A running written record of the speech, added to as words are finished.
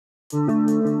While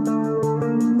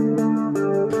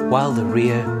the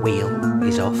rear wheel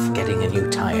is off getting a new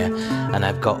tyre, and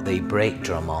I've got the brake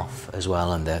drum off as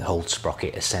well and the whole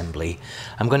sprocket assembly,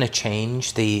 I'm going to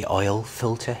change the oil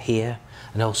filter here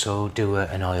and also do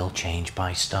an oil change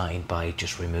by starting by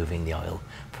just removing the oil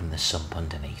from the sump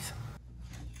underneath.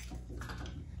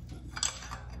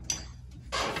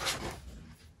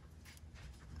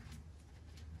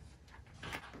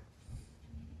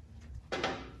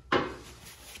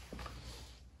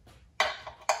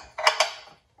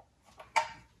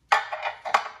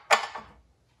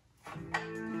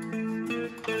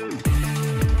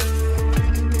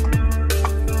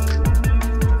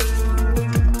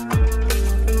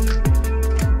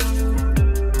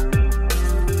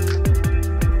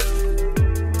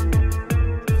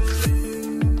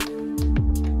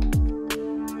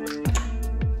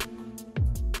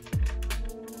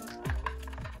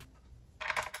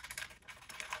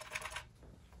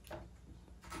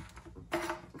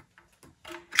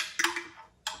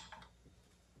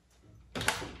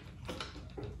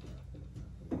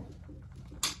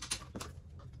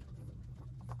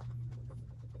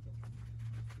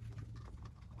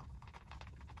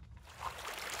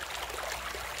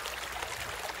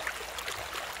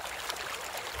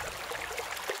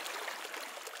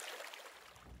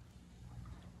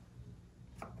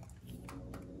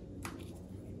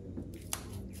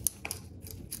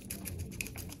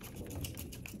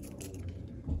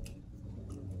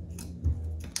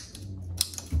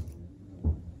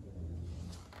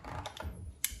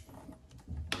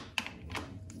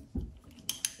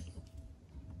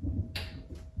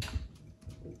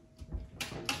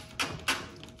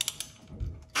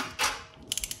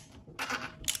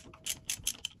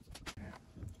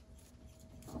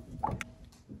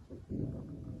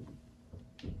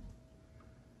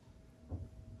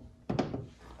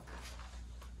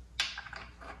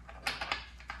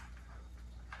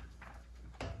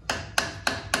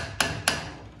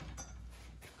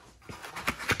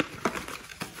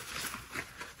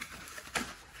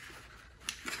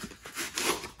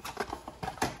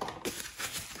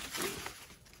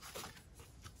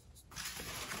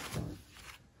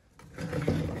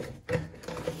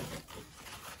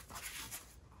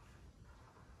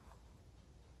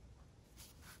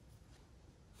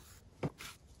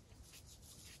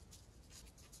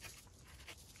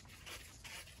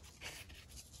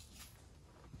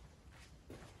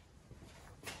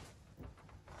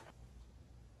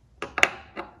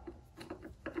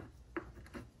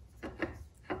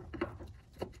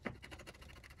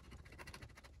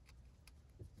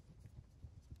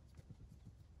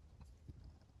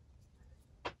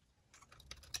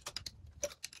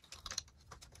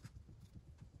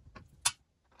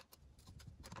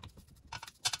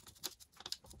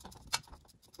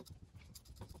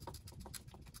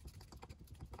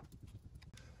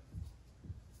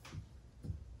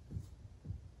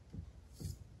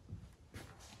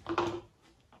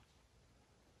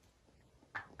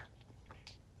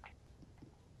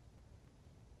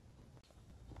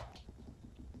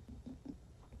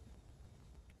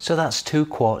 So that's 2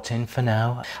 quarts in for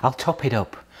now. I'll top it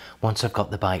up once I've got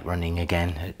the bike running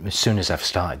again, as soon as I've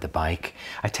started the bike.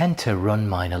 I tend to run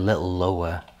mine a little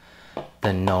lower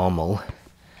than normal,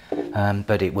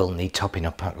 but it will need topping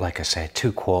up. Like I said,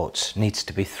 2 quarts, needs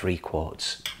to be 3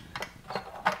 quarts.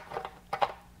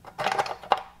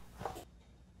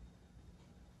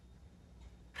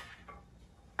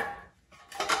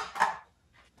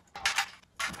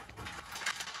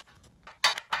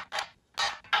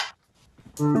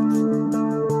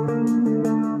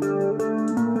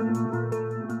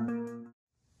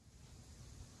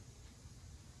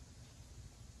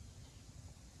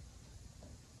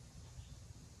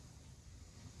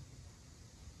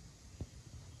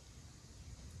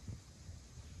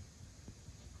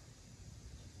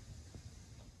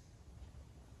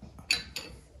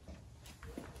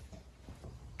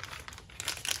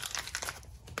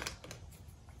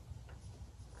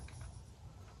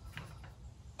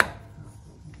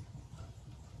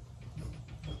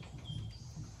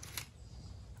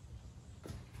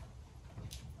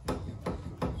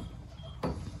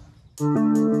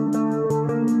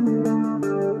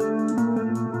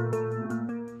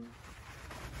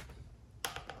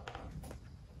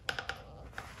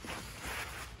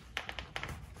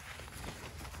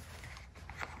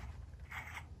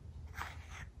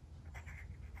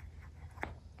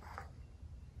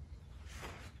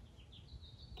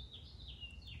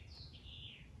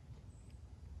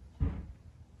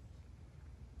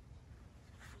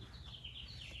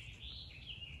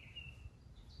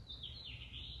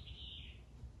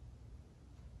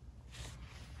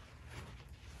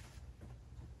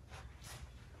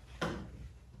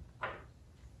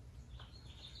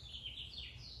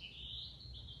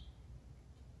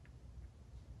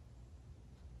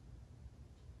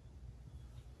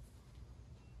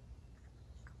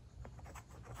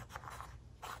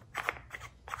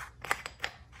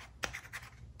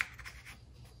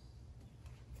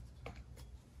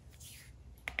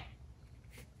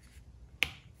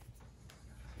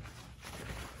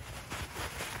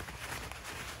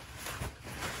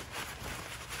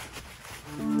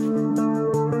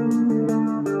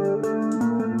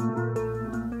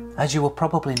 As you will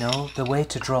probably know, the way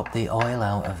to drop the oil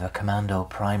out of a Commando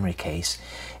primary case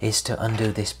is to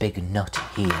undo this big nut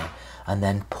here and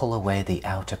then pull away the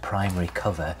outer primary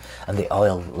cover, and the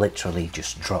oil literally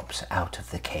just drops out of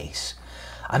the case.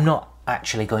 I'm not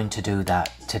actually going to do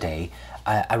that today.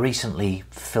 I recently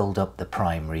filled up the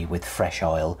primary with fresh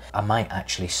oil. I might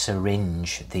actually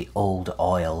syringe the old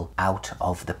oil out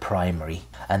of the primary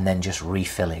and then just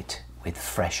refill it with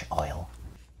fresh oil.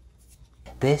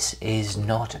 This is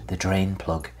not the drain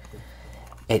plug,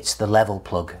 it's the level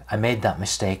plug. I made that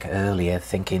mistake earlier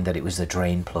thinking that it was the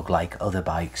drain plug like other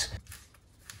bikes.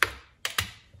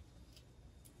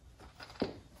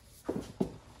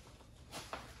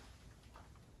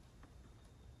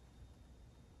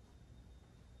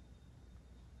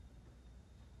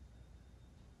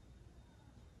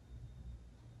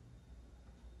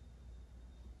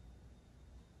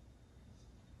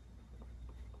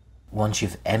 Once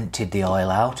you've emptied the oil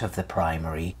out of the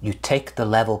primary, you take the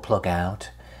level plug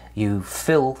out, you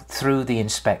fill through the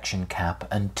inspection cap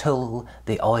until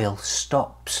the oil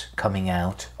stops coming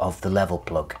out of the level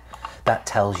plug. That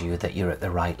tells you that you're at the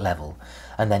right level.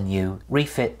 And then you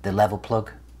refit the level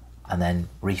plug and then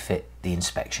refit the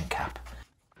inspection cap.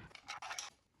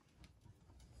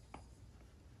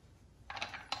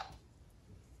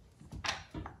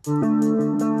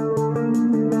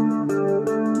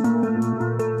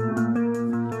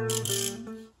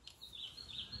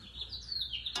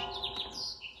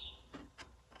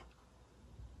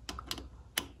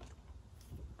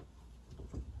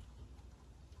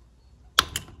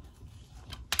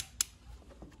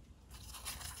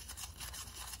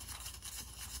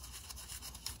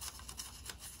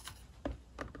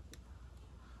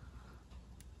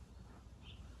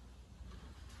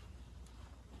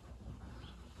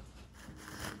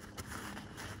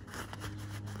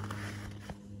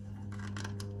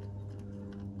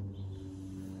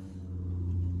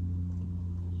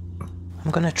 I'm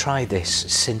going to try this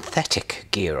synthetic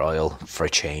gear oil for a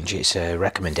change. It's a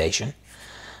recommendation,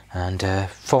 and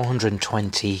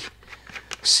 420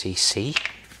 cc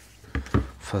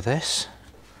for this.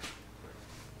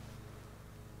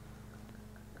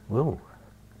 Whoa.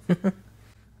 There's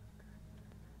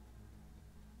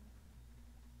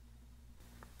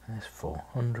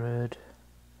 400.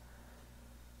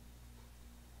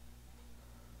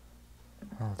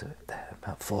 I'll do it there,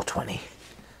 about 420.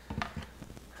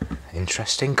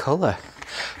 Interesting colour.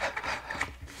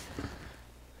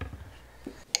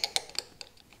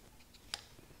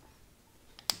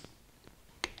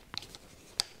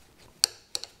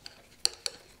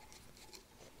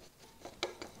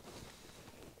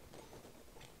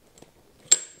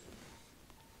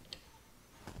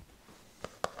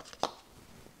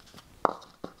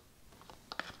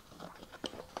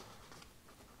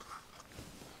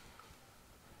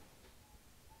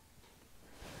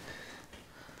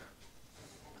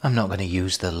 I'm not going to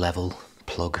use the level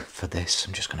plug for this.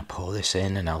 I'm just going to pour this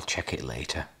in and I'll check it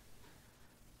later.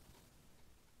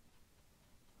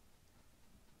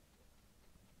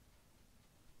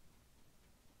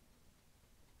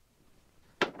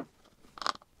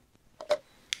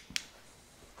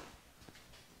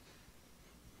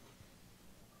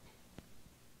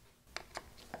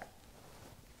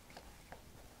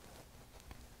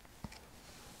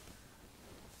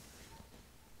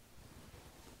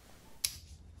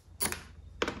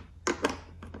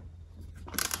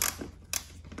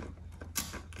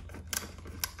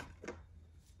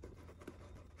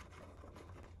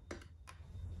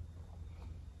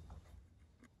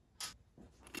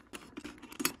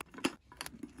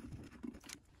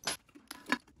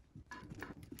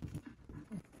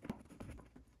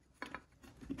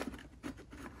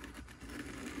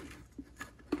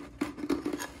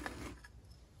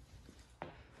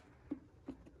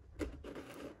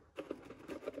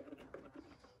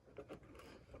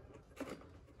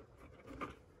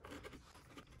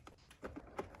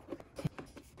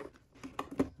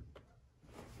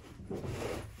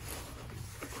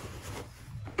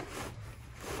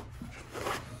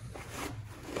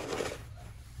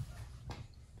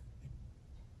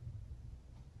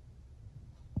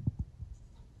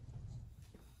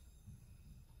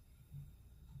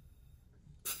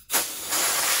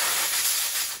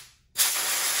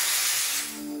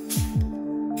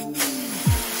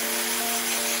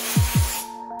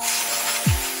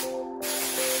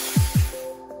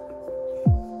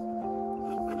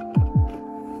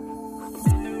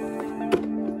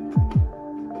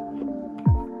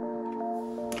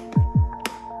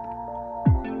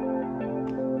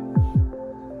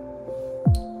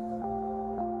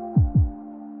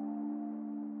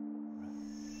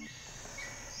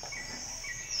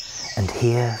 And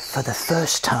here, for the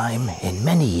first time in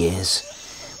many years,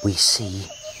 we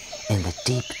see in the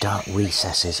deep dark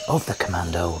recesses of the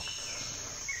Commando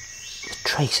the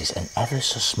traces, an ever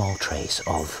so small trace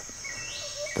of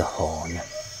the horn,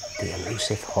 the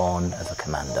elusive horn of a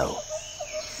Commando,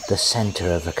 the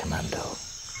centre of a Commando.